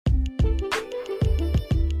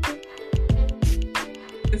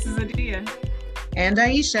This is Adia. And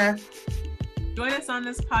Aisha. Join us on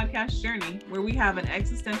this podcast journey where we have an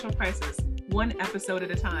existential crisis, one episode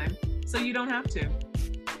at a time, so you don't have to.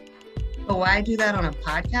 But why do that on a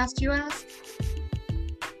podcast, you ask?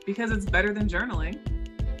 Because it's better than journaling.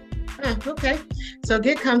 Okay. So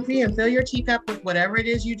get comfy and fill your teacup with whatever it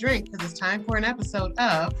is you drink, because it's time for an episode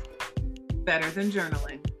of Better Than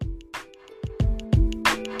Journaling.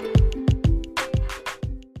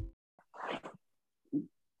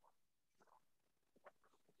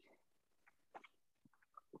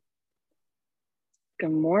 Good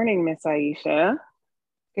morning, Miss Aisha.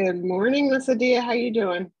 Good morning, Miss Adia. How you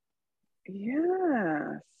doing?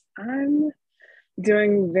 Yes, I'm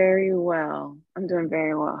doing very well.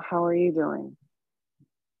 How are you doing?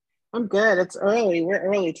 I'm good. It's early. We're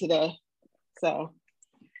early today. So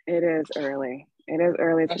It is early.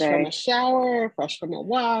 fresh Today. from a shower, fresh from a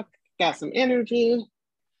walk, got some energy.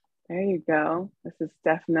 There you go. This is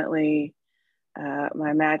definitely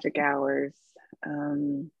my magic hours,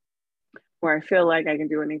 where I feel like I can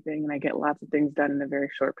do anything and I get lots of things done in a very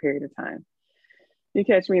short period of time. You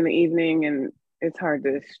catch me in the evening and it's hard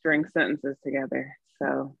to string sentences together.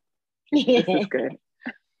 So this is good.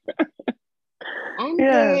 I'm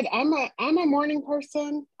good. I'm a morning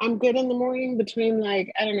person. I'm good in the morning between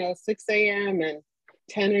 6 a.m. and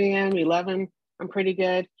 10 a.m., 11. I'm pretty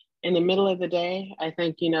good. In the middle of the day, I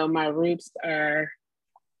think, my roots are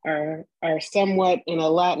somewhat in a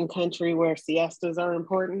Latin country where siestas are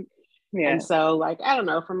important. Yeah. And so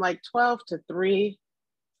from 12 to 3,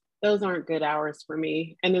 those aren't good hours for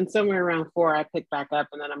me. And then somewhere around 4, I pick back up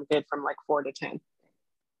and then I'm good from 4 to 10.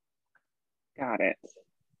 Got it.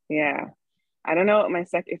 Yeah. I don't know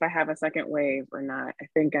if I have a second wave or not.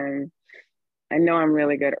 I know I'm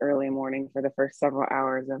really good early morning for the first several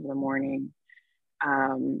hours of the morning.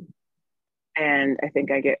 And I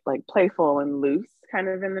think I get playful and loose kind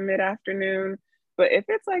of in the mid-afternoon. But if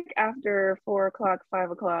it's after 4 o'clock,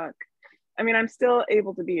 5 o'clock, I'm still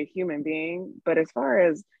able to be a human being, but as far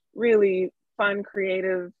as really fun,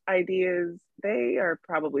 creative ideas, they are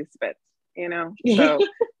probably spent, So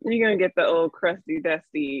you're going to get the old crusty,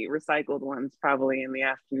 dusty, recycled ones probably in the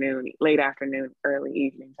afternoon, late afternoon, early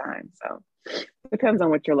evening time. So depends on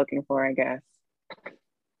what you're looking for, I guess.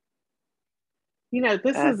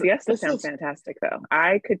 Siesta sounds fantastic, though.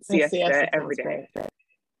 I could siesta every day.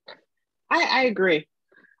 I agree.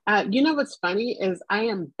 What's funny is I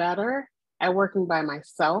am better at working by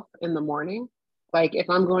myself in the morning. If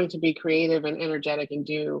I'm going to be creative and energetic and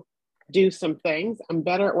do some things, I'm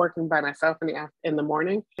better at working by myself in the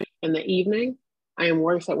morning. In the evening, I am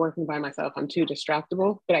worse at working by myself. I'm too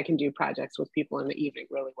distractible, but I can do projects with people in the evening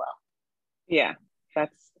really well. Yeah,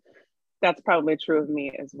 that's probably true of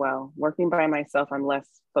me as well. Working by myself, I'm less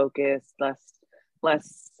focused,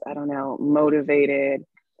 less, I don't know, motivated.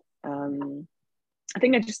 I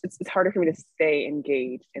think it's harder for me to stay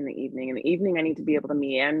engaged in the evening. In the evening, I need to be able to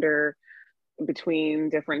meander between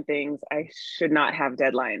different things. I should not have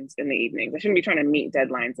deadlines in the evenings. I shouldn't be trying to meet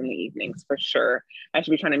deadlines in the evenings for sure. I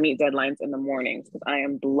should be trying to meet deadlines in the mornings because I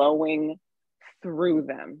am blowing through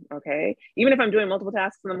them. Okay. Even if I'm doing multiple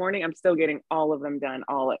tasks in the morning, I'm still getting all of them done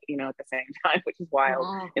all at the same time, which is wild.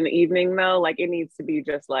 Wow. In the evening though, it needs to be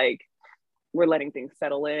just we're letting things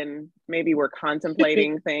settle in. Maybe we're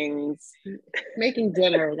contemplating things. Making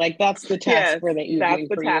dinner, that's the task for the evening. That's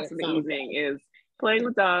the task for the evening is playing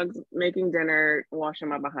with dogs, making dinner, washing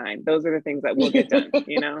my behind. Those are the things that will get done,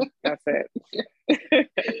 That's it.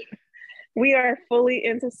 We are fully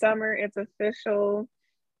into summer. It's official.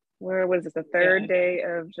 Where was it? The third day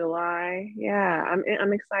of July. Yeah,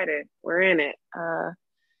 I'm excited. We're in it.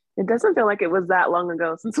 It doesn't feel like it was that long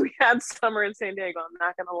ago since we had summer in San Diego. I'm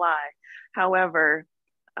not gonna lie. However,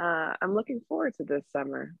 I'm looking forward to this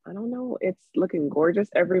summer. I don't know. It's looking gorgeous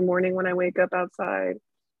every morning when I wake up outside.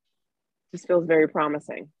 Just feels very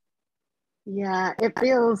promising. Yeah, it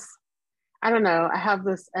feels, I don't know. I have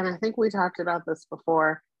this, and I think we talked about this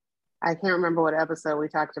before. I can't remember what episode we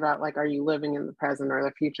talked about, are you living in the present or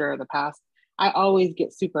the future or the past? I always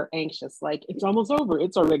get super anxious. It's almost over.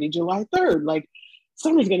 It's already July 3rd.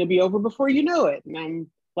 Summer's going to be over before you know it. And I'm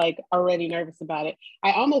already nervous about it.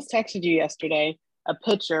 I almost texted you yesterday a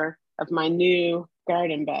picture of my new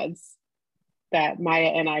garden beds that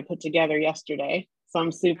Maya and I put together yesterday. So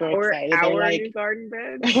I'm super excited. Our new garden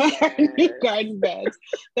beds? Our new garden beds.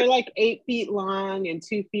 They're 8 feet long and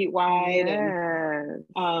 2 feet wide. Yes.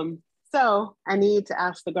 And so I need to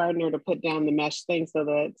ask the gardener to put down the mesh thing so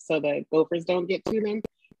that gophers don't get to them.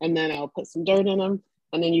 And then I'll put some dirt in them.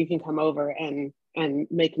 And then you can come over and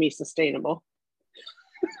make me sustainable.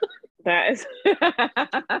 That is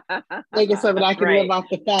make it so that I can live off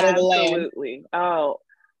the fat of the land. Absolutely. Oh,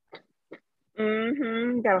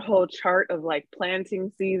 Got a whole chart of like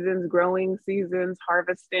planting seasons, growing seasons,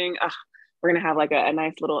 harvesting. Ugh, we're gonna have like a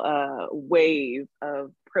nice little wave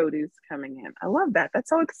of produce coming in. I love that. That's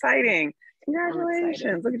so exciting.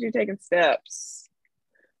 Congratulations. Look at you taking steps.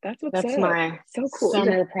 That's what's That's up. my So cool.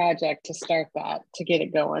 summer project to start that, to get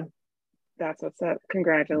it going. That's what's up.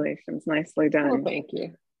 Congratulations. Nicely done. Oh, thank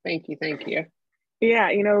you. Thank you. Thank you.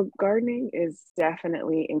 Yeah, gardening is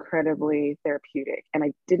definitely incredibly therapeutic. And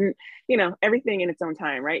I didn't, everything in its own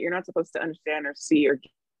time, right? You're not supposed to understand or see or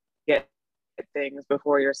get things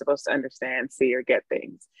before you're supposed to understand, see, or get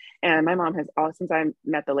things. And my mom has all, since I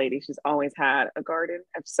met the lady, she's always had a garden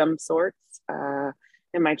of some sorts.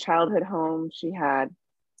 In my childhood home, she had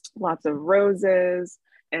lots of roses,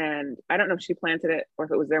 and I don't know if she planted it or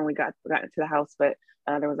if it was there when we got into the house, but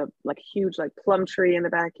there was a huge plum tree in the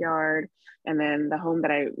backyard. And then the home that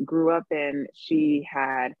I grew up in, she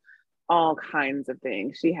had all kinds of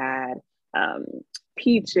things. She had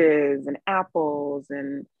peaches and apples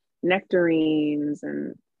and nectarines,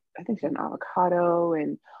 and I think she had an avocado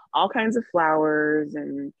and all kinds of flowers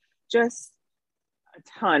and just a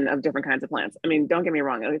ton of different kinds of plants. I mean, don't get me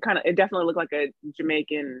wrong, it definitely looked like a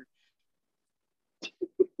Jamaican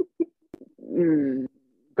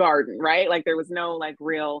garden, right? Like there was no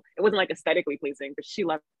real, it wasn't aesthetically pleasing, but she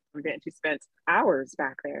loved it and she spent hours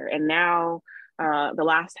back there. And now the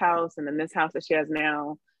last house and then this house that she has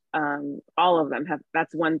now, all of them have,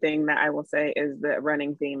 that's one thing that I will say is the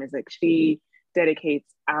running theme, is she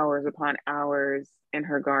dedicates hours upon hours in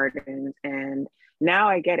her gardens. And now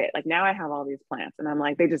I get it. Now I have all these plants and I'm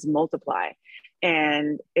they just multiply.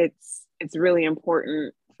 And it's really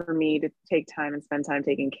important for me to take time and spend time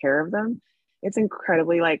taking care of them. It's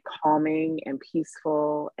incredibly calming and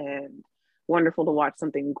peaceful and wonderful to watch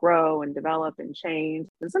something grow and develop and change.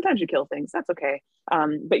 And sometimes you kill things, that's okay.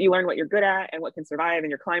 But you learn what you're good at and what can survive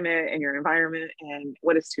in your climate and your environment and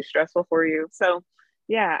what is too stressful for you. So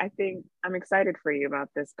yeah, I think I'm excited for you about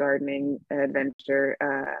this gardening adventure.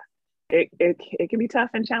 It can be tough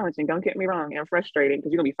and challenging, don't get me wrong, and frustrating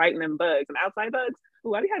because you're gonna be fighting them bugs and outside bugs.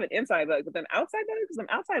 Ooh, I be having inside bugs, but then outside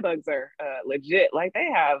bugs are legit. They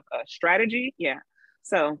have a strategy. Yeah.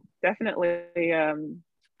 So definitely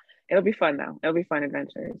it'll be fun though. It'll be fun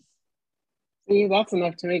adventures. See, that's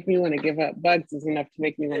enough to make me want to give up. Bugs is enough to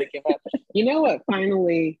make me want to give up. You know what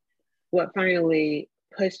finally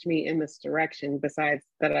pushed me in this direction, besides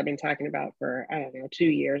that I've been talking about for, I don't know, 2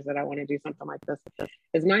 years, that I want to do something like this,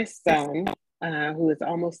 is my son, who is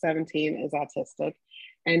almost 17, is autistic,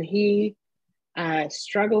 and he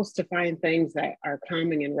struggles to find things that are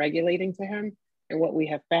calming and regulating to him. And what we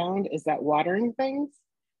have found is that watering things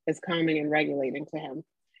is calming and regulating to him.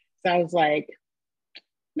 So I was like,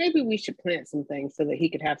 maybe we should plant some things so that he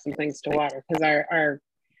could have some things to water, because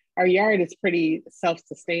our yard is pretty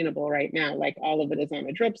self-sustainable right now. All of it is on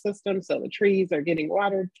a drip system, so the trees are getting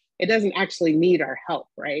watered. It doesn't actually need our help,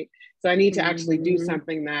 right? So I need to actually do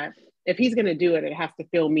something that, if he's going to do it, it has to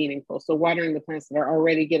feel meaningful. So watering the plants that are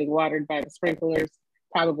already getting watered by the sprinklers,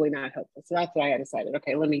 probably not helpful. So that's why I decided,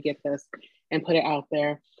 okay, let me get this and put it out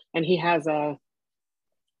there. And he has a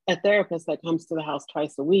therapist that comes to the house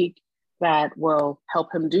twice a week that will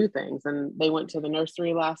help him do things. And they went to the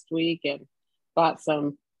nursery last week and bought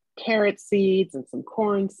some carrot seeds and some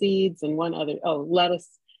corn seeds and lettuce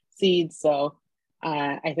seeds. So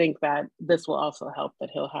I think that this will also help, that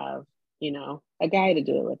he'll have, a guy to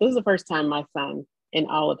do it with. This is the first time my son in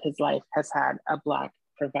all of his life has had a Black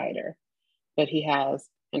provider, but he has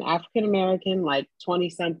an African-American,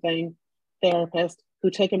 20-something therapist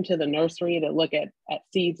who took him to the nursery to look at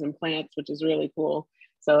seeds and plants, which is really cool.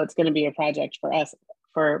 So it's going to be a project for us,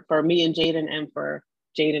 for me and Jaden, and for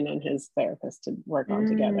Jaden and his therapist to work on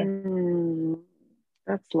together.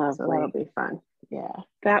 That's lovely. So that'll be fun. Yeah.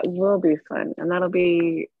 That will be fun. And that'll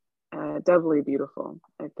be doubly beautiful,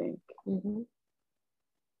 I think. Mm-hmm.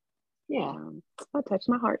 Yeah. That touched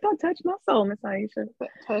my heart. That touched my soul, Miss Aisha. That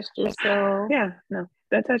touched your soul. Yeah, no,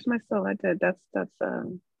 that touched my soul. I did. That's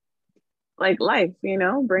life,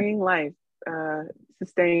 bringing life,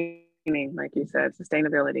 sustaining, like you said,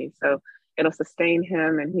 sustainability. So it'll sustain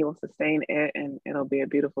him and he will sustain it, and it'll be a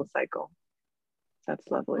beautiful cycle. That's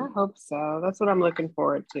lovely. I hope so. That's what I'm looking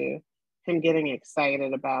forward to. Him getting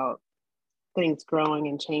excited about things growing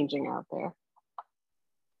and changing out there.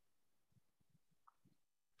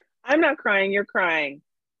 I'm not crying, you're crying.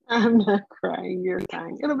 I'm not crying, you're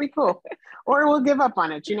crying. It'll be cool. Or we'll give up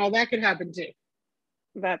on it. That could happen too.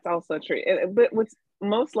 That's also true. But what's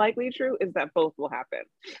most likely true is that both will happen.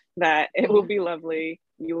 That it will be lovely,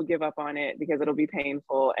 you will give up on it because it'll be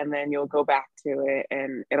painful, and then you'll go back to it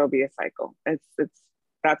and it'll be a cycle.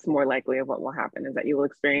 That's more likely of what will happen, is that you will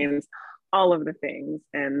experience all of the things,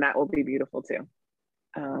 and that will be beautiful too.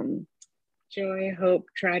 Joy, hope,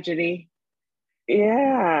 tragedy.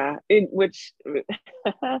 Yeah, which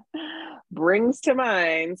brings to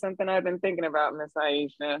mind something I've been thinking about, Miss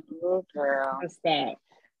Aisha. Oh, girl. What's that?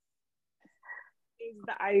 Is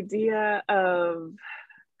the idea of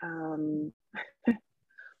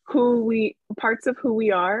parts of who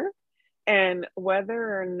we are, and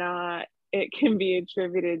whether or not it should be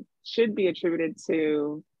attributed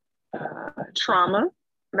to trauma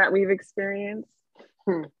that we've experienced,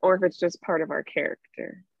 or if it's just part of our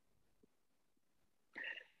character.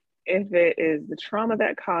 If it is the trauma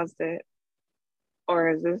that caused it, or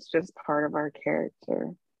is this just part of our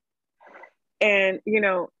character? And,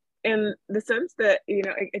 in the sense that,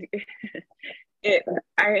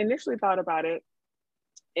 I initially thought about it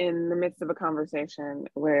in the midst of a conversation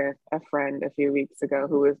with a friend a few weeks ago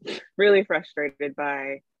who was really frustrated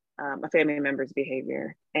by a family member's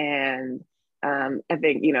behavior. And I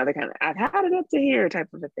think, they kind of, I've had it up to here type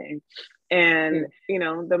of a thing. And,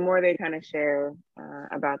 the more they kind of share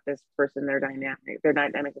about this person, their dynamic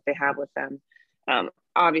that they have with them,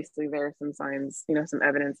 obviously there are some signs, some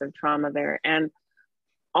evidence of trauma there. And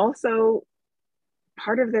also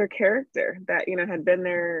part of their character that, had been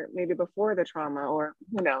there maybe before the trauma, or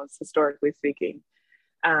who knows, historically speaking.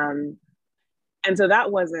 And so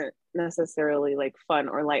that wasn't necessarily like fun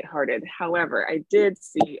or lighthearted. However, I did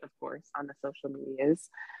see, of course, on the social medias,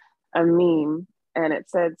 a meme, and it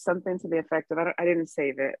said something to the effect of, I didn't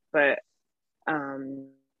save it, but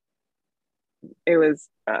it was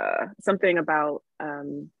something about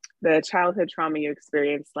the childhood trauma you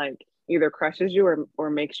experienced, like either crushes you or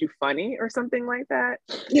makes you funny or something like that.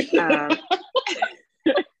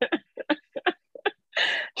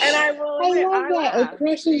 And I love that. It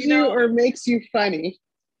crushes you or makes you funny.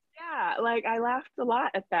 Yeah, like I laughed a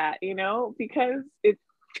lot at that, because it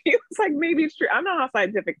feels like maybe it's true. I don't know how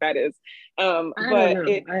scientific that is. I don't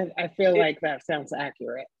know. I feel like that sounds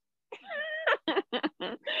accurate.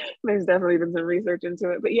 There's definitely been some research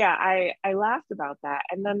into it, but yeah, I laughed about that,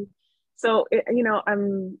 and then so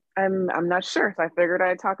I'm not sure, so I figured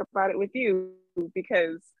I'd talk about it with you,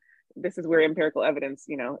 because this is where empirical evidence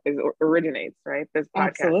originates, right? This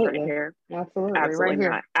podcast right here. Absolutely right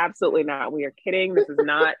here. Not. Absolutely not. We are kidding. This is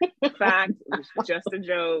not fact. It was just a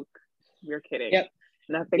joke. We're kidding. Yep.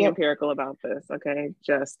 Nothing empirical about this. Okay,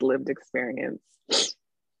 just lived experience.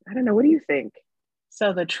 I don't know. What do you think?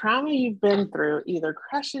 So the trauma you've been through either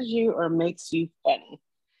crushes you or makes you funny.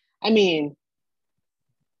 I mean,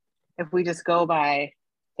 if we just go by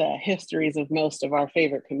the histories of most of our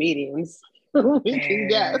favorite comedians, we can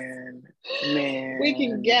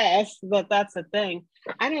guess that that's a thing.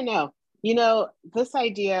 I don't know. This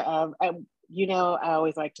idea of, I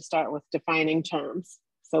always like to start with defining terms.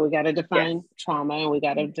 So we got to define trauma, and we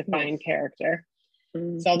got to define character.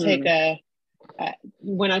 Mm-hmm. So I'll take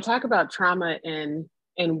when I talk about trauma in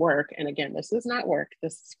work, and again, this is not work,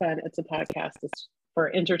 this is fun, it's a podcast, it's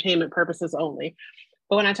for entertainment purposes only.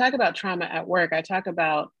 But when I talk about trauma at work, I talk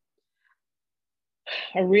about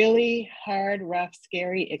a really hard, rough,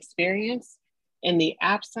 scary experience in the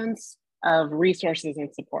absence of resources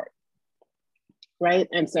and support, right?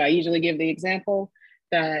 And so I usually give the example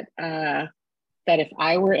that if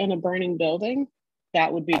I were in a burning building,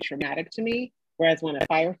 that would be traumatic to me. Whereas when a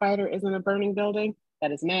firefighter is in a burning building,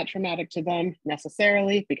 that is not traumatic to them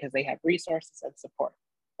necessarily, because they have resources and support,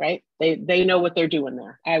 right? They know what they're doing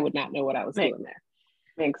there. I would not know what I was doing there.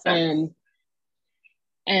 Makes sense.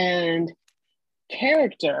 And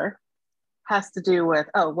character has to do with,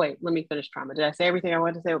 let me finish trauma. Did I say everything I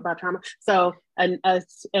wanted to say about trauma? So an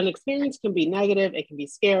experience can be negative, it can be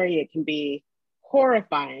scary, it can be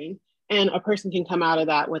horrifying, and a person can come out of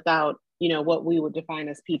that without, what we would define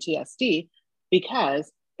as PTSD,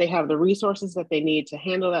 because they have the resources that they need to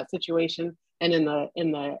handle that situation. And in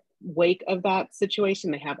the wake of that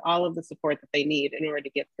situation, they have all of the support that they need in order to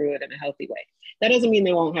get through it in a healthy way. That doesn't mean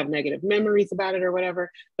they won't have negative memories about it or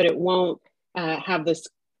whatever, but it won't have this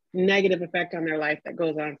negative effect on their life that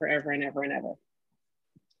goes on forever and ever and ever.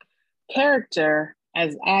 Character,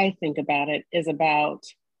 as I think about it, is about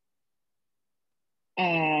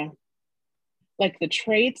like the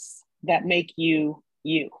traits that make you,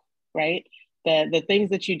 right? The things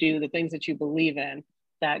that you do, the things that you believe in,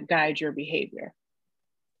 that guide your behavior.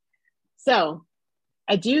 So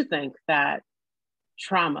I do think that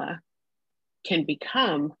trauma can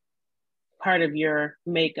become part of your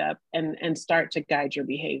makeup and start to guide your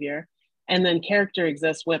behavior. And then character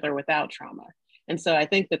exists with or without trauma. And so I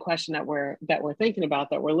think the question that we're thinking about,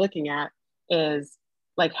 that we're looking at, is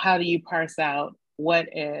like, how do you parse out what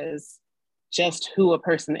is just who a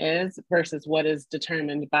person is versus what is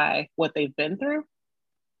determined by what they've been through.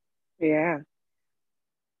 Yeah.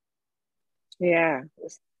 Yeah,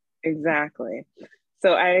 exactly.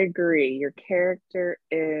 So I agree. Your character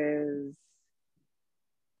is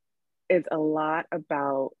a lot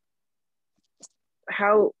about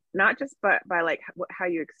how, not just by like how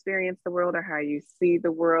you experience the world or how you see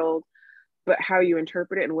the world, but how you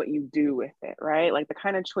interpret it and what you do with it, right? Like the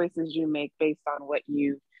kind of choices you make based on what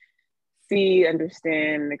you see,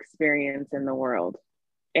 understand, and experience in the world.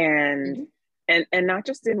 And Mm-hmm. and not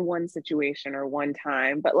just in one situation or one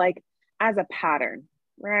time, but like as a pattern,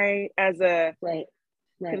 right? As a Right.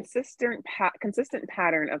 consistent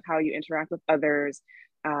pattern of how you interact with others,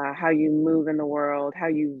 how you move in the world, how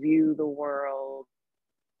you view the world.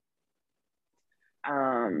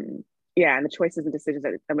 Yeah, and the choices and decisions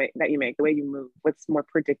that you make, the way you move, what's more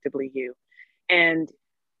predictably you. And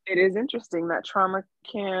it is interesting that trauma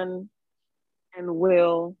can and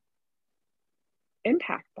will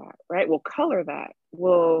impact that, right? Will color that,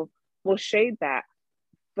 will shade that.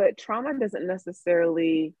 But trauma doesn't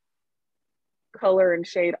necessarily color and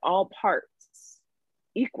shade all parts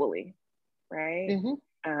equally, right? Mm-hmm.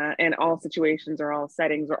 And all situations or all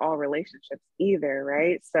settings or all relationships either,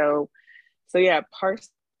 right? So yeah, parsing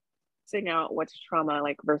out what's trauma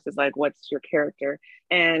like versus like what's your character.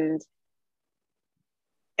 And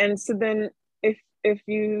so then if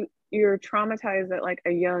you're traumatized at like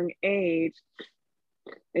a young age,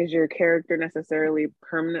 is your character necessarily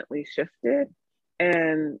permanently shifted?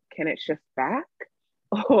 And can it shift back?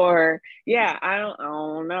 Or yeah, I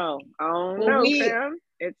don't know. I don't Well, know, fam.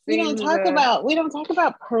 It we don't seems talk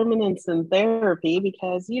about permanence in therapy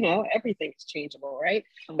because everything's changeable, right?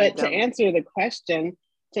 But to answer the question,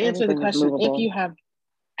 everything is if movable. you have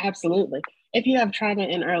absolutely, if you have trauma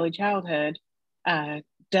in early childhood,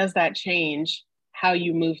 does that change how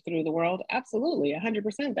you move through the world? Absolutely,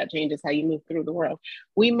 100%. That changes how you move through the world.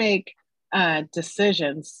 We make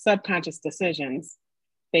decisions, subconscious decisions,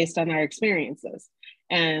 based on our experiences,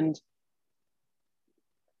 and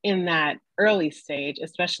in that early stage,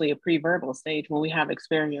 especially a pre-verbal stage, when we have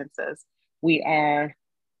experiences, we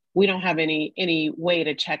don't have any way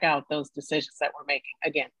to check out those decisions that we're making.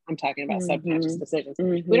 Again, I'm talking about subconscious decisions.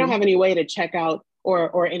 We don't have any way to check out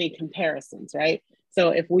or any comparisons, right? So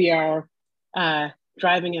if we are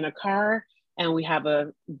driving in a car and we have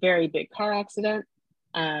a very big car accident,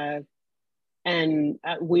 and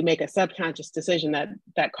we make a subconscious decision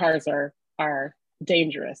that cars are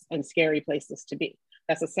dangerous and scary places to be.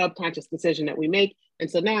 That's a subconscious decision that we make. And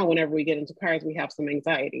so now whenever we get into cars, we have some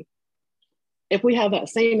anxiety. If we have that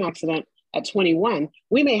same accident at 21,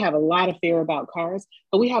 we may have a lot of fear about cars,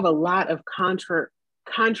 but we have a lot of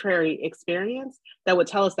contrary experience that would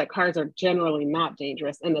tell us that cars are generally not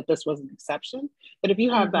dangerous and that this was an exception. But if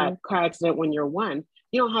you have that car accident when you're 1,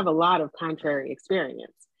 you don't have a lot of contrary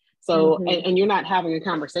experience. So, and you're not having a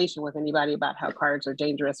conversation with anybody about how cars are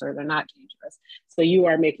dangerous or they're not dangerous. So you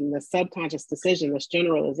are making this subconscious decision, this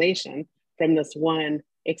generalization from this one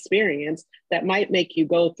experience that might make you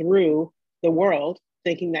go through the world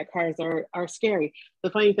thinking that cars are scary.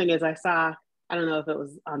 The funny thing is I don't know if it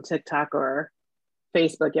was on TikTok or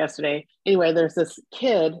Facebook yesterday. Anyway, there's this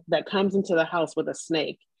kid that comes into the house with a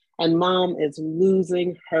snake and mom is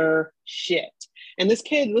losing her shit. And this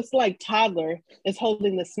like toddler is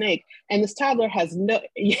holding the snake and this toddler has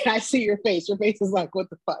yeah, I see your face. Your face is like, what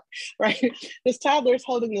the fuck, right? This toddler is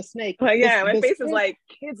holding the snake. Well, yeah, my face is like,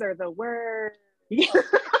 kids are the worst.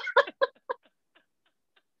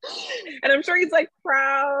 And I'm sure he's like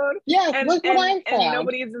proud. Yes, look what I found. And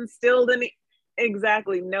nobody's instilled any,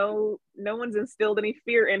 exactly. No one's instilled any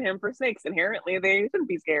fear in him for snakes. Inherently, they shouldn't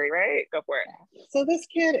be scary, right? Go for it. So this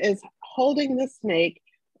kid is holding the snake,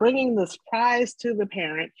 bringing this prize to the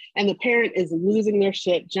parent, and the parent is losing their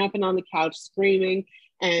shit, jumping on the couch, screaming,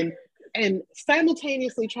 and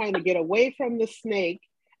simultaneously trying to get away from the snake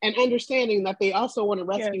and understanding that they also want to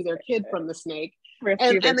rescue their kid from the snake.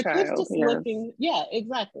 And the kid's just looking, yeah,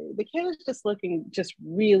 exactly. The kid is just looking just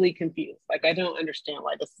really confused. Like, I don't understand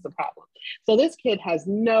why this is a problem. So this kid has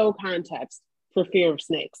no context for fear of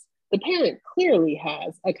snakes. The parent clearly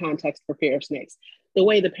has a context for fear of snakes. The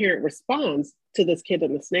way the parent responds to this kid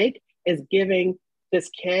and the snake is giving this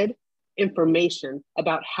kid information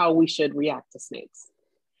about how we should react to snakes.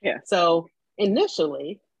 Yeah. So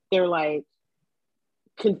initially, they're like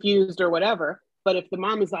confused or whatever. But if the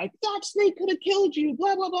mom is like, that snake could have killed you,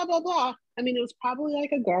 blah, blah, blah, blah, blah. I mean, it was probably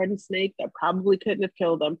like a garden snake that probably couldn't have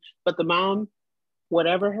killed them. But the mom,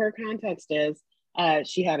 whatever her context is,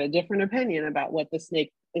 she had a different opinion about what the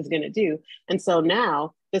snake is going to do. And so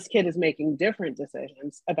now this kid is making different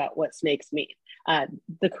decisions about what snakes mean.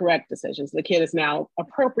 the correct decisions. The kid is now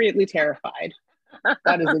appropriately terrified.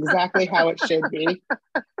 That is exactly how it should be.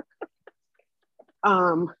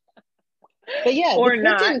 But yeah, or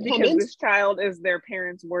not, because this child is their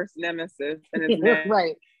parents' worst nemesis, and it's now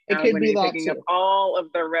right. It could be that picking too. up all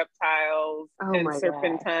of the reptiles and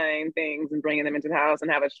serpentine gosh. things and bringing them into the house,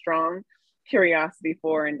 and have a strong curiosity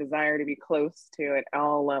for and desire to be close to at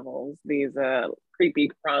all levels. These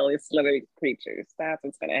creepy, crawly, slithery creatures. That's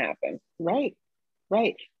what's going to happen. Right.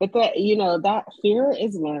 But that fear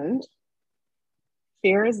is learned.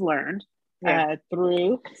 Fear is learned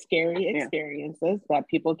through scary experiences that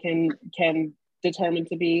people can determine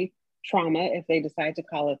to be trauma if they decide to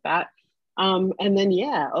call it that. And then,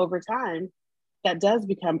 over time, that does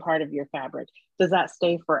become part of your fabric. Does that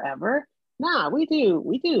stay forever? Nah, we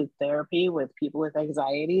do therapy with people with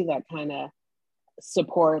anxiety that kind of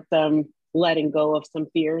support them letting go of some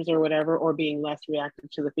fears or whatever, or being less reactive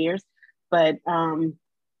to the fears. But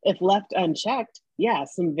if left unchecked,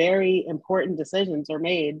 some very important decisions are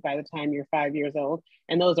made by the time you're 5 years old.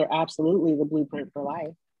 And those are absolutely the blueprint for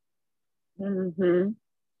life. Mm-hmm.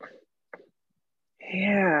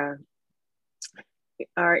 Yeah.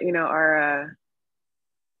 Our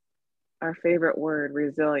favorite word,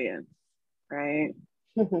 resilience, right?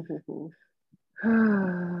 Well,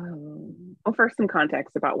 first, some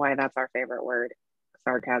context about why that's our favorite word.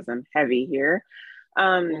 Sarcasm heavy here.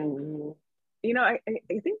 I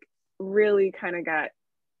think really kind of got,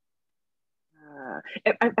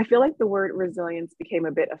 I feel like the word resilience became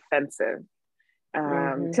a bit offensive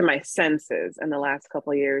to my senses in the last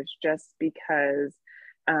couple of years, just because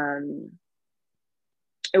I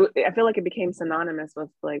feel like it became synonymous with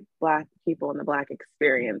like Black people and the Black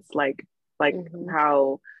experience, like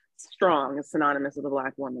how strong is synonymous with a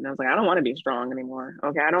Black woman. I was like, I don't want to be strong anymore.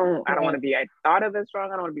 Okay, I don't want to be thought of as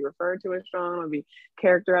strong. I don't want to be referred to as strong. I don't want to be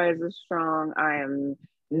characterized as strong. I am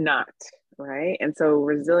not, right? And so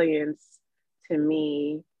resilience to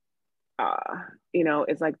me,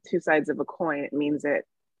 it's like two sides of a coin. It means that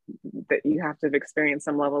you have to have experienced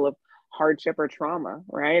some level of hardship or trauma,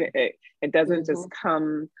 right? It doesn't just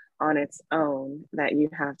come on its own, that you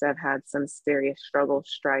have to have had some serious struggle,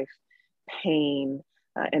 strife, pain,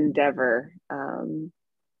 endeavor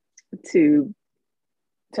to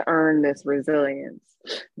earn this resilience.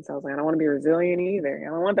 And so I was like, I don't want to be resilient either. I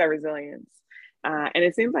don't want that resilience. And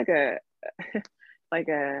it seems like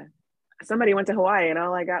somebody went to Hawaii and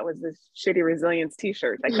all I got was this shitty resilience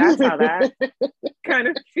t-shirt. Like that's how that kind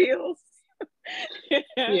of feels.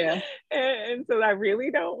 Yeah. And so I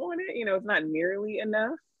really don't want it. It's not nearly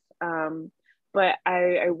enough. But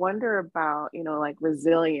I wonder about, like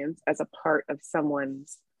resilience as a part of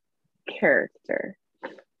someone's character.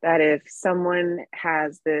 That if someone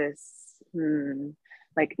has this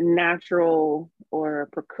like natural or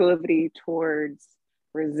proclivity towards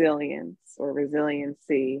resilience or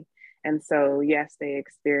resiliency, and so yes, they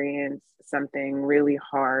experience something really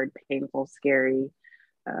hard, painful, scary,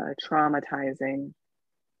 traumatizing,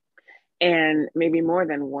 and maybe more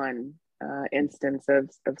than one instance of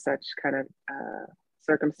such kind of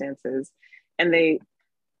circumstances, and they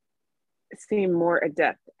seem more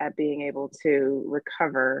adept at being able to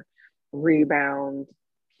recover, rebound,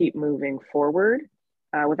 keep moving forward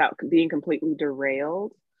without being completely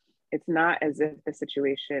derailed. It's not as if the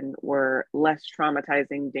situation were less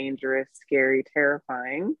traumatizing, dangerous, scary,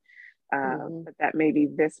 terrifying, but that maybe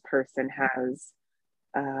this person has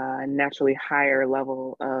a naturally higher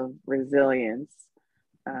level of resilience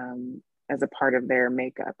as a part of their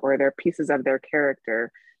makeup, or their pieces of their character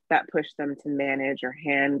that push them to manage or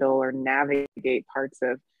handle or navigate parts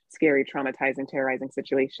of scary, traumatizing, terrorizing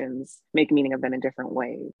situations, make meaning of them in different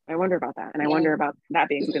ways. I wonder about that. And I wonder about that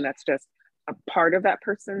being something that's just a part of that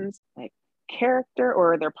person's like character,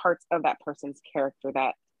 or they're parts of that person's character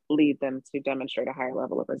that lead them to demonstrate a higher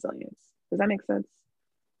level of resilience. Does that make sense?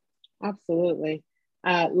 Absolutely.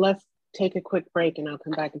 Let's take a quick break and I'll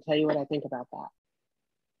come back and tell you what I think about that.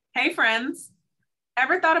 Hey friends,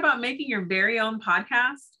 ever thought about making your very own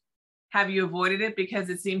podcast? Have you avoided it because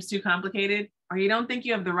it seems too complicated, or you don't think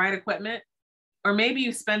you have the right equipment? Or maybe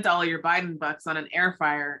you spent all of your Biden bucks on an air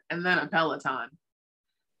fryer and then a Peloton.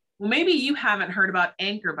 Well, maybe you haven't heard about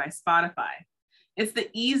Anchor by Spotify. It's the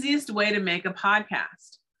easiest way to make a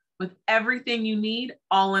podcast with everything you need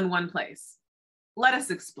all in one place. Let us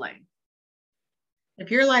explain.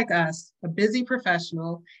 If you're like us, a busy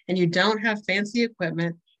professional, and you don't have fancy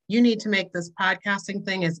equipment, you need to make this podcasting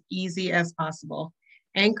thing as easy as possible.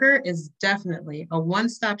 Anchor is definitely a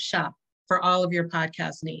one-stop shop for all of your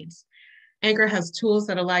podcast needs. Anchor has tools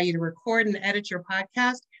that allow you to record and edit your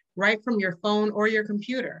podcast right from your phone or your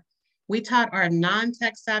computer. We taught our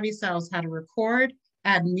non-tech savvy selves how to record,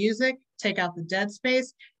 add music, take out the dead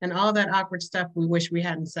space, and all that awkward stuff we wish we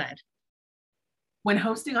hadn't said. When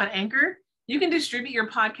hosting on Anchor, you can distribute your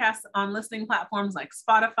podcasts on listening platforms like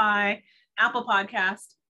Spotify, Apple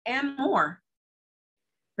Podcasts, and more.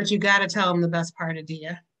 But you got to tell them the best part,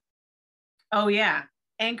 Adia. Oh yeah,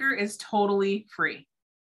 Anchor is totally free.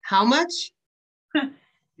 How much?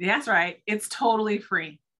 That's right, it's totally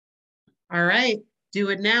free. All right, do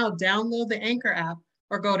it now. Download the Anchor app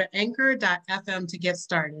or go to anchor.fm to get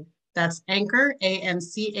started. That's Anchor,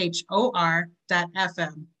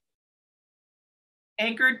 ANCHOR.FM.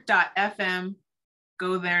 Anchor.fm,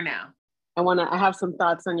 go there now. I have some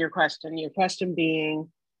thoughts on your question. Your question being,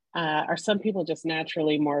 are some people just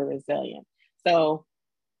naturally more resilient? So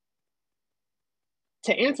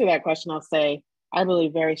to answer that question, I'll say, I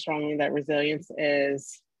believe very strongly that resilience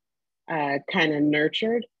is kind of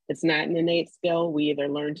nurtured. It's not an innate skill. We either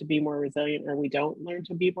learn to be more resilient or we don't learn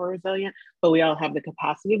to be more resilient, but we all have the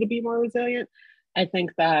capacity to be more resilient. I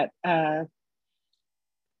think that a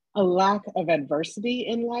lack of adversity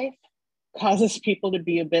in life causes people to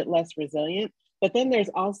be a bit less resilient. But then there's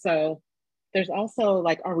also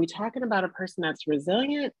like, are we talking about a person that's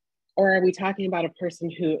resilient, or are we talking about a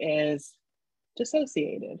person who is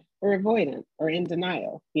dissociated or avoidant or in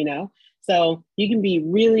denial, you know? So you can be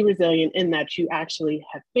really resilient in that you actually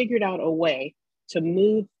have figured out a way to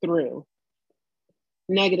move through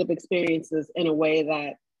negative experiences in a way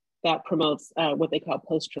that promotes what they call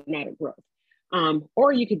post-traumatic growth.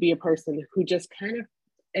 Or you could be a person who just kind of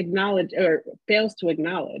acknowledge or fails to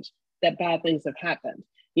acknowledge that bad things have happened,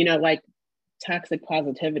 you know, like toxic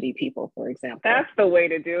positivity people, for example. That's the way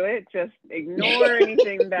to do it. Just ignore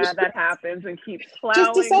anything bad that happens and keep plowing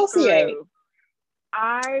just dissociate. Through.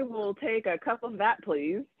 I will take a cup of that,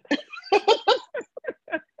 please.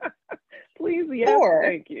 Please, yes,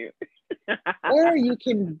 thank you. Or you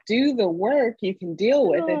can do the work, you can deal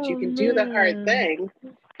with it, you can do the hard thing,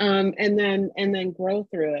 and then grow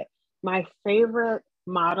through it. My favorite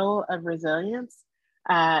model of resilience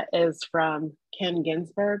is from Ken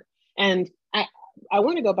Ginsberg. And I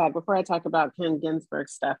want to go back before I talk about Ken Ginsberg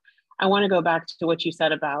stuff. I want to go back to what you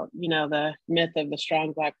said about, you know, the myth of the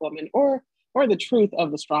strong Black woman, or the truth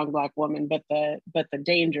of the strong Black woman, but the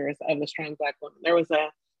dangers of the strong Black woman. There was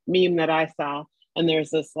a meme that I saw, and there's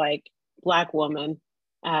this like Black woman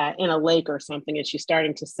in a lake or something, and she's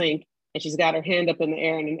starting to sink, and she's got her hand up in the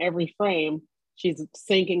air, and in every frame, she's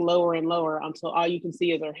sinking lower and lower until all you can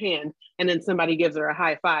see is her hand. And then somebody gives her a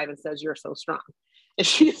high five and says, "You're so strong." And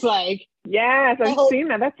she's like, yes, I've seen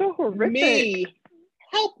that. That's so horrific.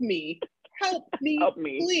 Help me, help me,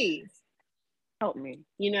 please. Help me.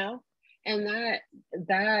 You know? And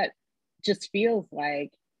that just feels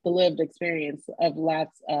like the lived experience of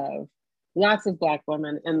lots of Black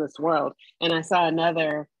women in this world. And I saw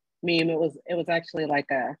another meme. It was actually like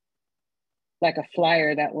a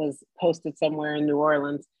flyer that was posted somewhere in New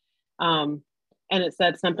Orleans. And it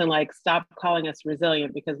said something like, "Stop calling us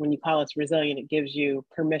resilient, because when you call us resilient, it gives you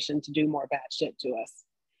permission to do more bad shit to us."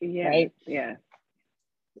 Yeah. Right? Yeah.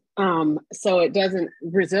 So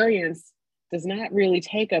resilience does not really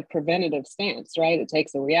take a preventative stance, right? It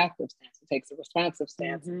takes a reactive stance. It takes a responsive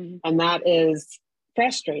stance. Mm-hmm. And that is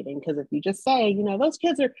frustrating, because if you just say, you know, those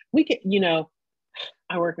kids I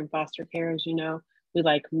work in foster care, as you know, we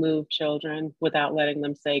like move children without letting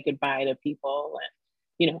them say goodbye to people. And,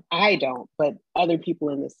 you know, I don't, but other people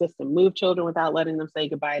in the system move children without letting them say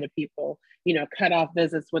goodbye to people, you know, cut off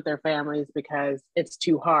visits with their families because it's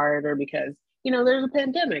too hard, or because, you know, there's a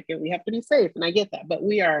pandemic and we have to be safe. And I get that, but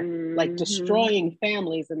we are like destroying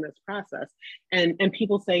families in this process. And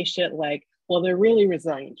people say shit like, well, they're really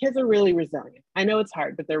resilient. Kids are really resilient. I know it's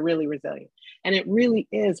hard, but they're really resilient. And it really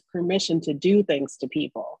is permission to do things to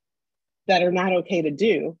people that are not okay to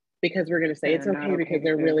do, because we're going to say it's okay because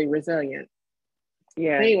they're really resilient.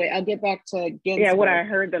 Yeah. But anyway, I'll get back to Ginsberg. Yeah, what I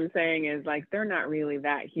heard them saying is like, they're not really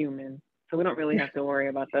that human. So we don't really have to worry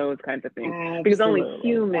about those kinds of things. Absolutely. Because only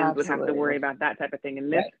humans would have to worry about that type of thing.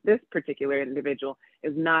 And this particular individual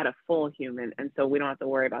is not a full human. And so we don't have to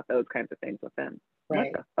worry about those kinds of things with them. Right.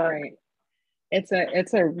 What the fuck? Right. It's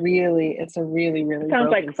a really it sounds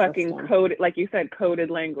like fucking coded, like you said, coded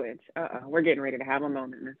language. We're getting ready to have a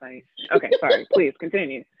moment, Miss Ice. Okay, sorry, please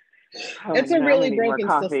continue. It's a really broken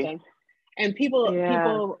system. And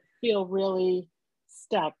people feel really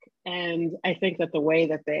stuck. And I think that the way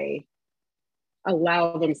that they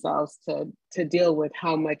allow themselves to deal with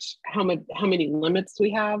how many limits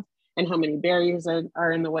we have and how many barriers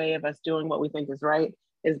are in the way of us doing what we think is right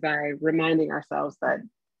is by reminding ourselves that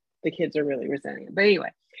the kids are really resilient. But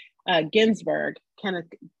anyway, Kenneth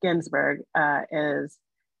Ginsberg is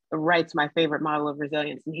writes my favorite model of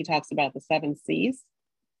resilience, and he talks about the 7 C's.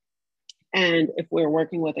 And if we're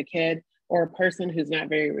working with a kid or a person who's not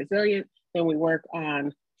very resilient, then we work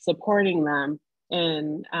on supporting them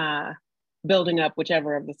in building up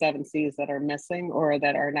whichever of the 7 C's that are missing or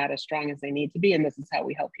that are not as strong as they need to be. And this is how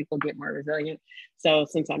we help people get more resilient. So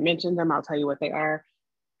since I mentioned them, I'll tell you what they are.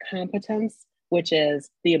 Competence, which is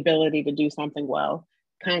the ability to do something well.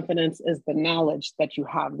 Confidence is the knowledge that you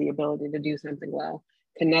have the ability to do something well.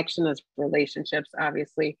 Connection is relationships,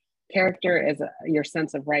 obviously. Character is your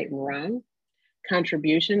sense of right and wrong.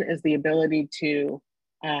 Contribution is the ability to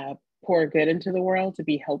pour good into the world, to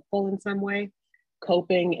be helpful in some way.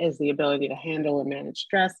 Coping is the ability to handle and manage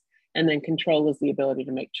stress. And then control is the ability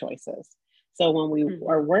to make choices. So when we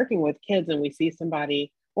are working with kids and we see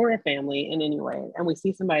somebody or a family in any way, and we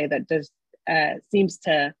see somebody that just seems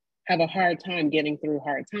to have a hard time getting through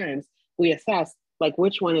hard times, we assess like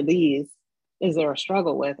which one of these is there a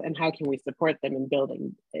struggle with, and how can we support them in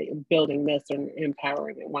building this and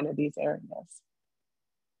empowering in one of these areas.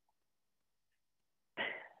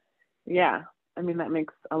 Yeah, I mean, that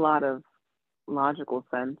makes a lot of logical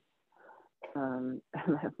sense. And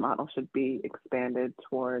that model should be expanded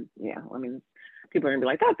towards, I mean, people are gonna be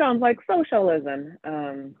like, that sounds like socialism.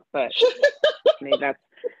 But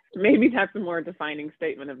maybe that's a more defining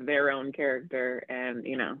statement of their own character and,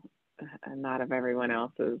 and not of everyone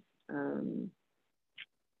else's.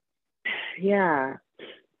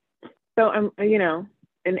 So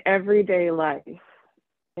in everyday life,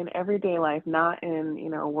 not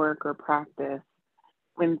in, work or practice,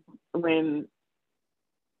 when we're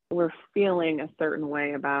feeling a certain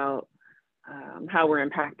way about how we're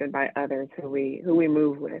impacted by others, who we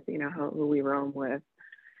move with, who we roam with,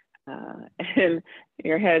 and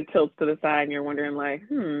your head tilts to the side and you're wondering like,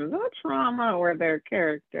 is that trauma or their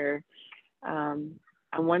character?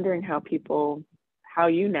 I'm wondering how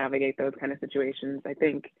you navigate those kind of situations. I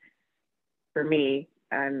think for me,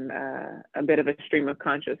 I'm a bit of a stream of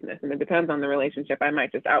consciousness, and it depends on the relationship. I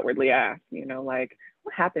might just outwardly ask, like,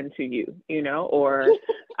 what happened to you, or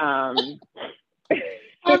I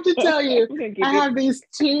have to tell you, I have these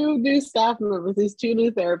 2 new staff members, these 2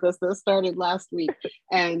 new therapists that started last week,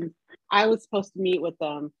 and I was supposed to meet with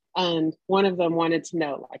them. And one of them wanted to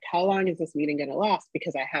know, like, how long is this meeting going to last?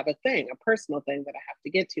 Because I have a personal thing that I have to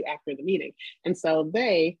get to after the meeting. And so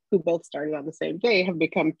they, who both started on the same day, have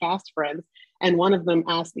become fast friends. And one of them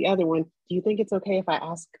asked the other one, do you think it's okay if I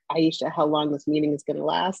ask Aisha how long this meeting is going to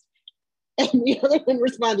last? And the other one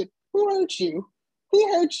responded, who hurt you? Who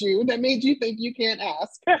hurt you that made you think you can't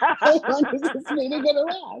ask? How long is this meeting going to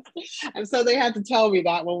last? And so they had to tell me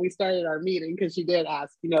that when we started our meeting, because she did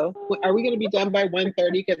ask, are we going to be done by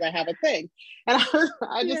 1:30 because I have a thing? And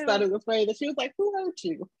I just thought it was funny that she was like, who hurt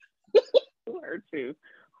you? Who hurt you?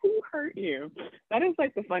 Who hurt you? That is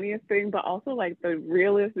like the funniest thing, but also like the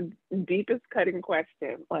realest, deepest cutting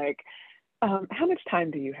question. Like, how much time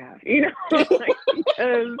do you have? Like,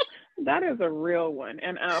 because that is a real one.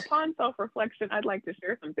 And upon self-reflection, I'd like to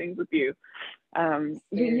share some things with you. So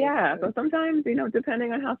sometimes,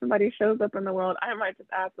 depending on how somebody shows up in the world, I might just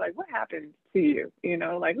ask, like, what happened to you?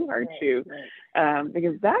 Like, who hurt you? Right.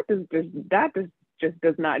 Because that just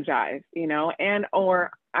does not jive,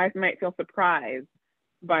 or I might feel surprised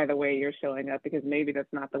by the way you're showing up, because maybe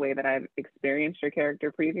that's not the way that I've experienced your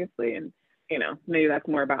character previously. And, maybe that's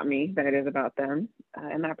more about me than it is about them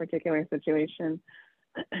in that particular situation.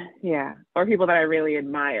 Or people that I really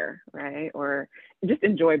admire, right? Or just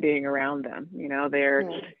enjoy being around them. They're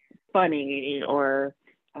funny or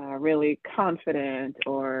really confident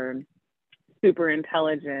or super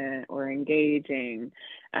intelligent or engaging.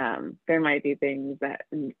 There might be things that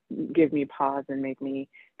give me pause and make me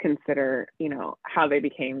consider, how they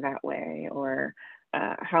became that way, or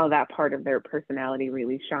how that part of their personality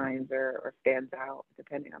really shines or stands out,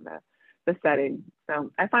 depending on the setting.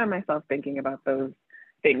 So I find myself thinking about those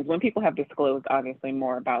things when people have disclosed obviously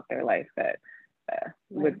more about their life that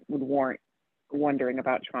would warrant wondering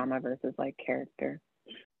about trauma versus like character.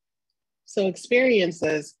 So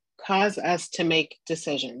experiences cause us to make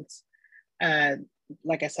decisions.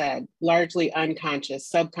 Like I said, largely unconscious,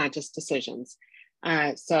 subconscious decisions.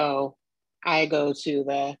 So I go to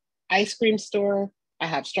the ice cream store, I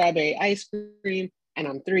have strawberry ice cream, and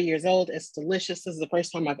I'm 3 years old. It's delicious. This is the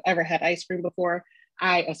first time I've ever had ice cream before.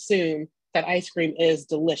 I assume that ice cream is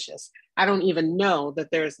delicious. I don't even know that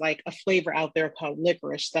there's like a flavor out there called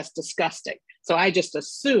licorice. That's disgusting. So I just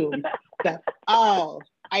assume that all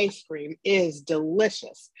ice cream is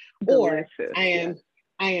delicious. Or I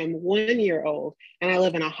am 1 year old and I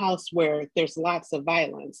live in a house where there's lots of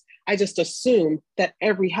violence. I just assume that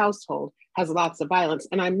every household has lots of violence.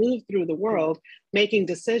 And I move through the world making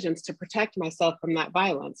decisions to protect myself from that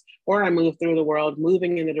violence. Or I move through the world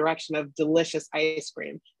moving in the direction of delicious ice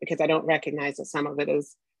cream because I don't recognize that some of it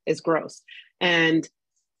is gross. And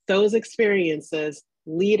those experiences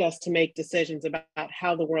lead us to make decisions about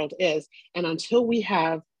how the world is. And until we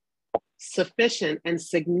have sufficient and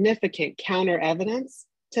significant counter evidence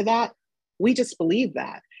to that, we just believe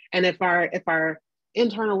that. And if our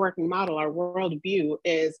internal working model, our worldview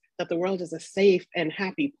is that the world is a safe and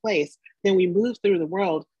happy place, then we move through the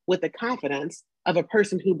world with the confidence of a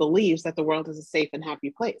person who believes that the world is a safe and happy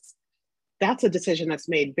place. That's a decision that's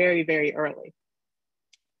made very, very early.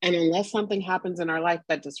 And unless something happens in our life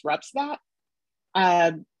that disrupts that,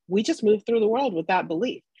 we just move through the world with that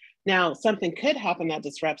belief. Now, something could happen that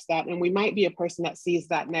disrupts that, and we might be a person that sees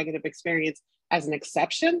that negative experience as an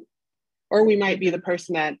exception, or we might be the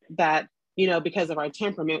person that because of our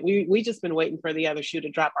temperament, we just been waiting for the other shoe to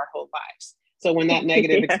drop our whole lives. So when that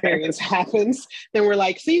negative experience happens, then we're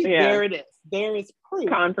like, see, there it is. There is proof.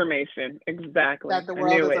 Confirmation, exactly. That the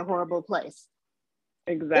world is a horrible place.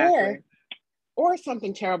 Exactly. Or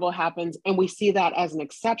something terrible happens and we see that as an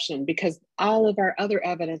exception because all of our other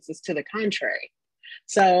evidence is to the contrary.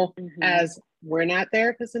 So as we're not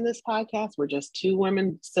therapists in this podcast, we're just two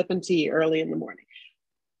women sipping tea early in the morning.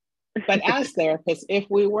 But as therapists, if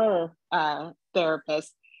we were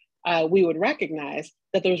therapists, we would recognize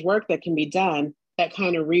that there's work that can be done that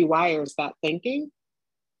kind of rewires that thinking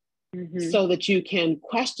so that you can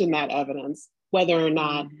question that evidence, whether or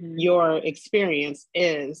not your experience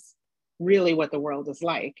is really what the world is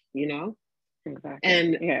like, Exactly.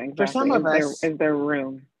 And exactly. For some of us, is there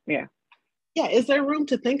room? Is there room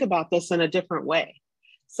to think about this in a different way?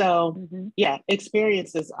 So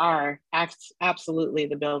experiences are absolutely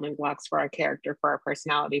the building blocks for our character, for our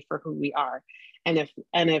personality, for who we are. And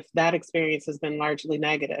if that experience has been largely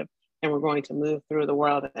negative, then we're going to move through the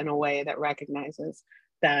world in a way that recognizes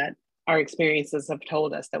that our experiences have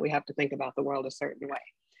told us that we have to think about the world a certain way.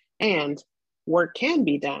 And work can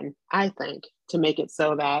be done, I think, to make it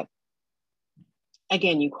so that,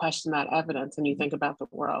 again, you question that evidence and you think about the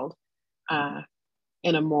world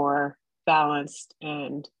in a more balanced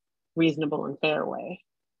and reasonable and fair way.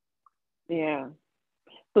 Yeah.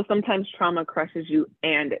 So sometimes trauma crushes you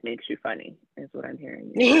and it makes you funny, is what I'm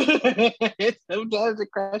hearing. Sometimes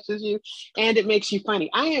it crushes you and it makes you funny.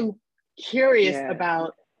 I am curious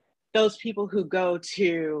about those people who go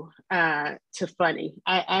to funny.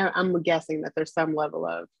 I'm guessing that there's some level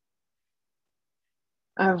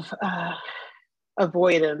of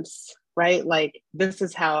avoidance, right? Like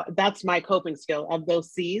that's my coping skill of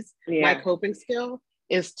those C's. My coping skill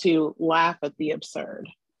is to laugh at the absurd.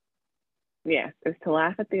 Yes, is to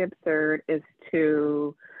laugh at the absurd, is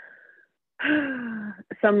to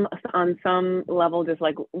on some level just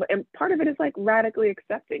like, and part of it is like radically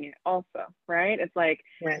accepting it also, right? It's like,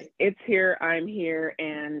 it's here, I'm here,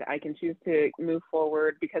 and I can choose to move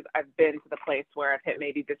forward because I've been to the place where I've hit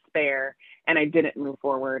maybe despair and I didn't move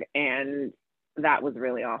forward, and that was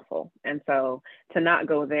really awful. And so to not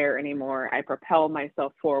go there anymore, I propel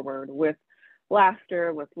myself forward with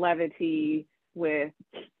laughter, with levity, with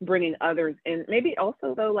bringing others in. Maybe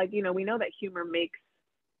also though, like, we know that humor makes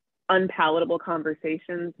unpalatable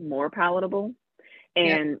conversations more palatable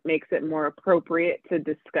and makes it more appropriate to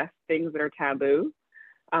discuss things that are taboo.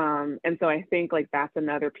 And so I think like that's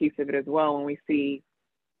another piece of it as well, when we see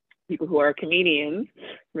people who are comedians,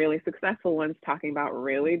 really successful ones, talking about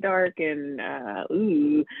really dark and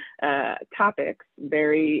topics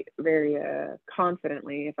very, very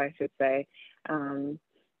confidently, if I should say.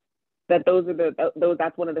 That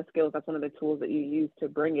that's one of the skills, that's one of the tools that you use to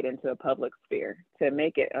bring it into a public sphere, to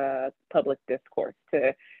make it a public discourse,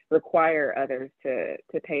 to require others to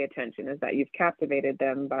pay attention, is that you've captivated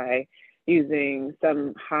them by using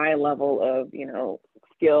some high level of,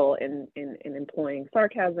 skill in employing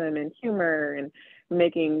sarcasm and humor and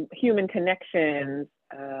making human connections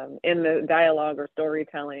in the dialogue or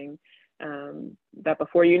storytelling, that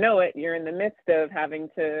before you know it, you're in the midst of having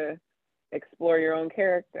to explore your own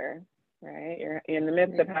character. Right? You're in the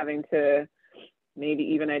midst of having to maybe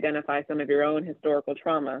even identify some of your own historical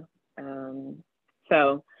trauma.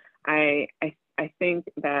 So I think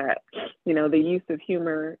that, the use of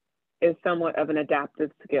humor is somewhat of an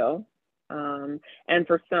adaptive skill. And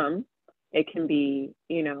for some, it can be,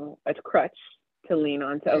 a crutch to lean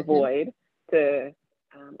on, to avoid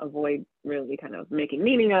really kind of making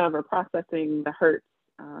meaning of or processing the hurts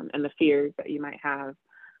and the fears that you might have.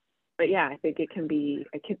 But yeah, I think it can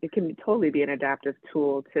totally be an adaptive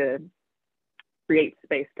tool to create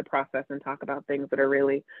space to process and talk about things that are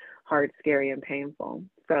really hard, scary, and painful.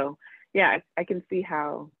 So yeah, I can see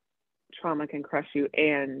how trauma can crush you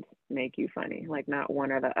and make you funny, like not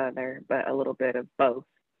one or the other, but a little bit of both.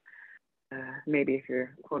 Maybe if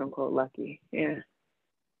you're quote unquote lucky. Yeah.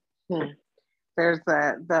 There's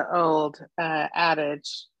the old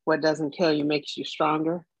adage, what doesn't kill you makes you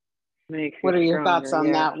stronger. What are your thoughts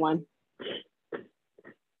on that one?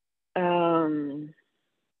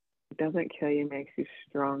 Doesn't kill you makes you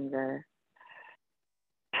stronger.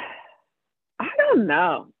 I don't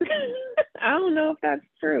know. I don't know if that's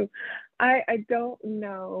true. I don't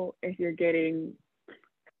know if you're getting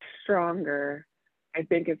stronger. I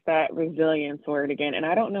think it's that resilience word again. And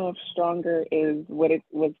I don't know if stronger is what it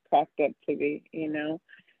was cracked up to be, you know?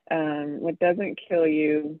 What doesn't kill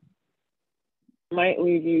you might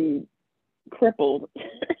leave you crippled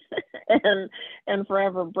and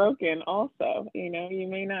forever broken also. You know, you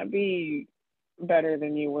may not be better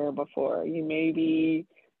than you were before. You may be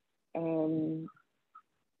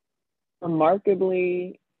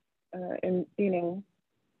remarkably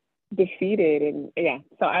defeated. And yeah,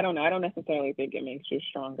 so I don't know. I don't necessarily think it makes you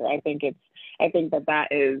stronger. I think that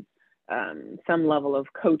is some level of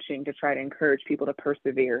coaching to try to encourage people to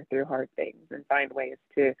persevere through hard things and find ways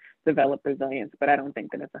to develop resilience. But I don't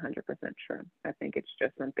think that it's 100% true. I think it's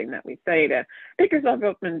just something that we say to pick yourself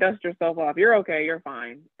up and dust yourself off. You're okay, you're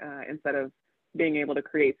fine, instead of being able to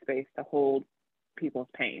create space to hold people's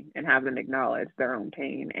pain and have them acknowledge their own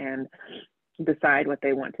pain and decide what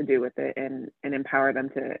they want to do with it, and empower them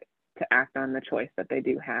to act on the choice that they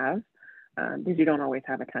do have, because you don't always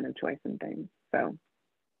have a ton of choice in things. So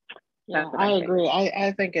yeah, I agree.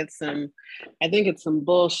 I think it's some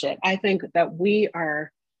bullshit. I think that we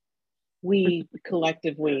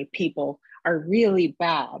collectively, people are really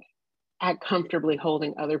bad at comfortably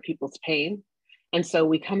holding other people's pain. And so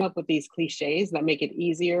we come up with these cliches that make it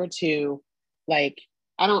easier to, like,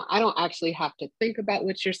 I don't actually have to think about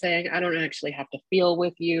what you're saying. I don't actually have to feel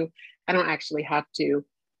with you. I don't actually have to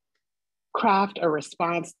craft a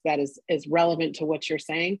response that is relevant to what you're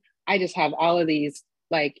saying. I just have all of these,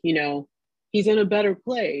 like, you know, he's in a better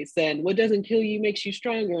place, and what doesn't kill you makes you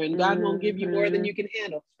stronger, and God won't give you more than you can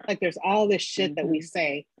handle. Like, there's all this shit that we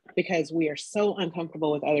say because we are so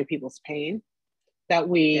uncomfortable with other people's pain that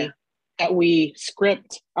we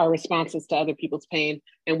script our responses to other people's pain.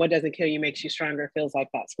 And what doesn't kill you makes you stronger feels like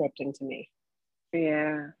that scripting to me.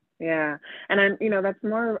 Yeah. And that's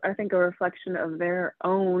more, I think, a reflection of their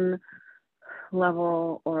own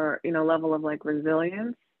level of like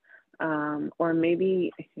resilience, or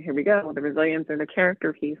maybe, here we go, the resilience or the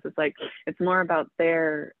character piece. It's like, it's more about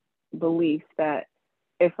their belief that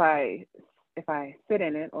if I sit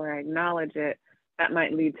in it or I acknowledge it, that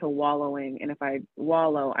might lead to wallowing. And if I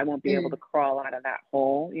wallow, I won't be able to crawl out of that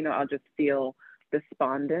hole. You know, I'll just feel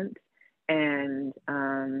despondent. And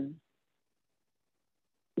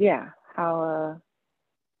how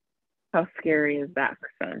scary is that for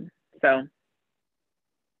them? So,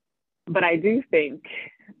 but I do think,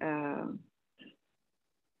 I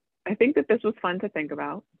think that this was fun to think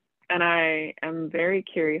about. And I am very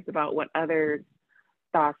curious about what others'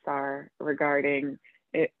 thoughts are regarding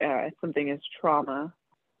it, something as trauma,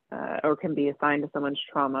 or can be assigned to someone's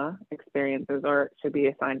trauma experiences, or should be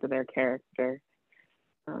assigned to their character.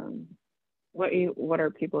 What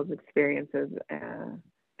are people's experiences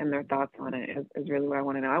and their thoughts on it is really what I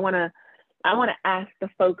want to know. I want to ask the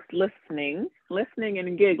folks listening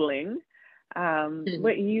and giggling,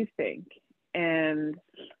 what you think, and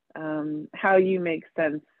how you make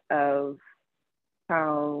sense of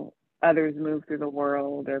how others move through the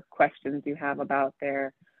world, or questions you have about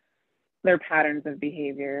their patterns of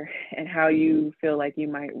behavior, and how you feel like you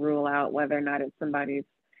might rule out whether or not it's somebody's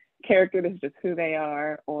character that's just who they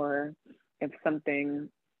are, or if something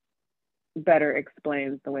better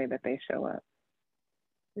explains the way that they show up.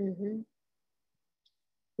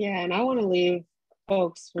 Yeah, and I want to leave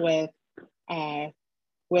folks with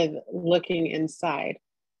looking inside.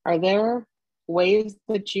 Are there ways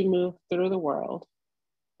that you move through the world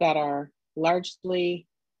that are largely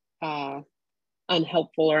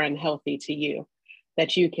unhelpful or unhealthy to you,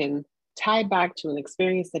 that you can tie back to an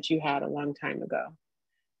experience that you had a long time ago?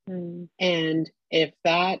 And if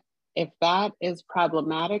that is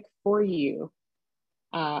problematic for you,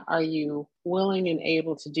 are you willing and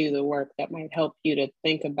able to do the work that might help you to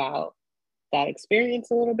think about that experience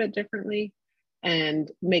a little bit differently and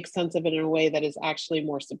make sense of it in a way that is actually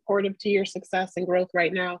more supportive to your success and growth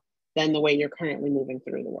right now than the way you're currently moving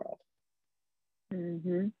through the world?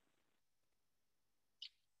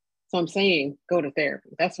 So I'm saying go to therapy.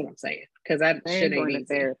 That's what I'm saying, because that shit ain't easy.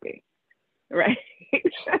 Therapy, right?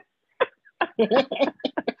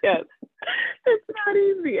 Yes, it's not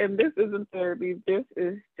easy, and this isn't therapy. This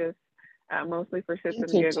is just mostly for shits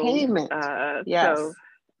and giggles. Entertainment. Yes. So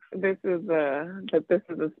this is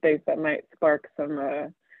a space that might spark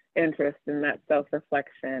some interest in that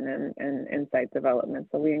self-reflection and insight development.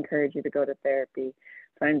 So we encourage you to go to therapy,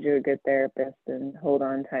 find you a good therapist, and hold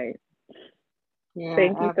on tight. Yeah,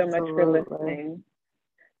 Thank you so absolutely. much for listening.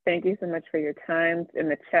 Thank you so much for your time in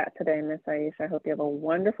the chat today, Miss Aisha. I hope you have a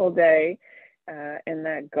wonderful day in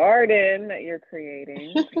that garden that you're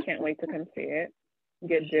creating. I can't wait to come see it.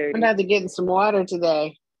 Get dirty. I'm about to get in some water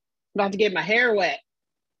today. I'm about to get my hair wet.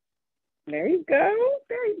 There you go.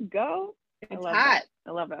 There you go. It's hot.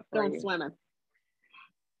 I love that for Going you. swimming.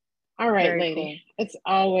 All right, Very lady. cool. It's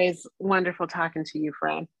always wonderful talking to you,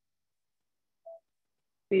 friend.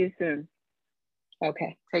 See you soon.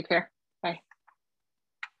 Okay. Take care. Bye.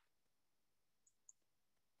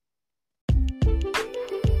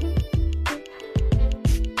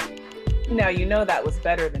 Now you know that was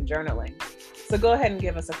better than journaling. So go ahead and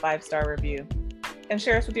give us a 5-star review and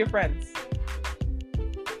share us with your friends.